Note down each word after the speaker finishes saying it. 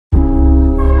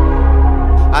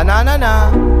Ah na na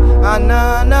na, ah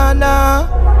na na na.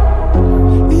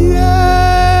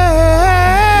 Yeah,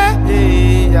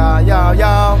 yeah, yeah,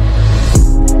 yeah.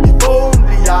 If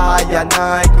only I and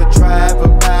I could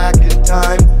travel back in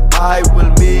time, I will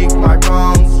make my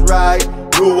wrongs right.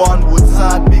 No one would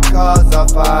sad because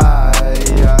of I.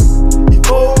 If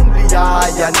only I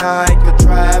and I could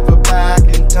travel back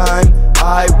in time,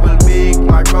 I will make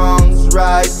my wrongs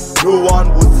right. No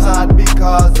one would sad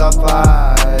because of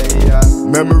I.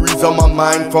 Memories on my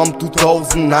mind from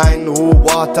 2009. Oh,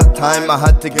 what a time, I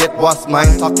had to get what's mine.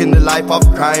 Stuck in the life of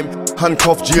crime,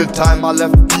 handcuffed, jail time, I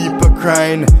left people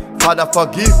crying. Father,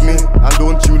 forgive me, and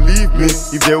don't you leave me.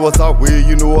 If there was a way,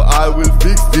 you know I will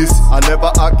fix this. I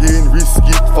never again risk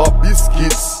it for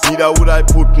biscuits. Neither would I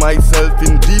put myself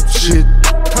in deep shit.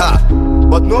 Ha!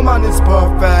 But no man is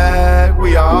perfect,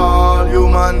 we are all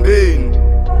human beings,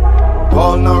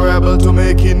 vulnerable to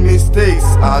making mistakes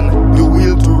and the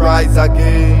will to rise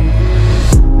again.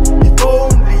 If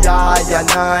only I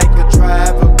and I could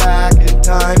travel back in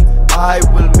time, I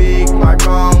will make my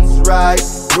wrongs right.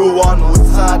 No one would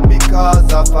sad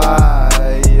because of I.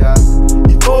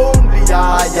 If only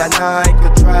I and I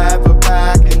could travel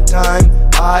back in time,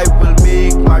 I will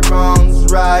make my wrongs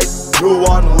right. No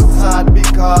one would sad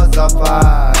because of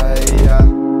I.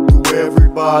 To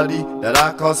everybody that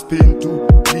I caused pain to,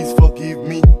 please forgive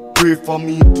me, pray for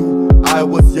me too. I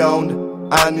was young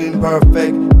and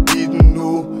imperfect, didn't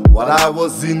know what I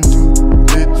was into.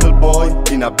 Little boy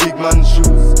in a big man's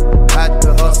shoes, had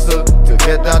to hustle to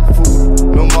get that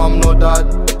food. No mom, no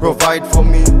dad provide for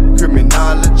me.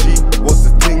 Criminology was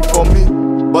the thing for me.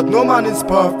 But no man is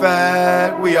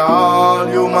perfect, we are all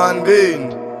human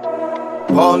beings,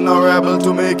 vulnerable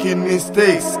to making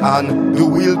mistakes and the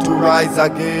will to rise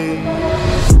again.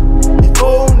 If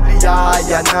only I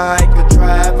and I could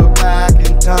travel back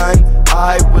in time,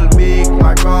 I will make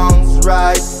my wrongs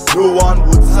right. No one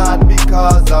would sad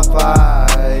because of I.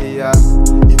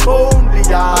 If only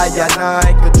I and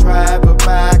I could travel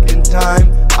back in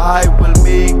time, I will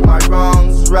make my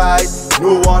wrongs right.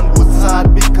 No one would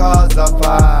sad because of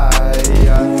I.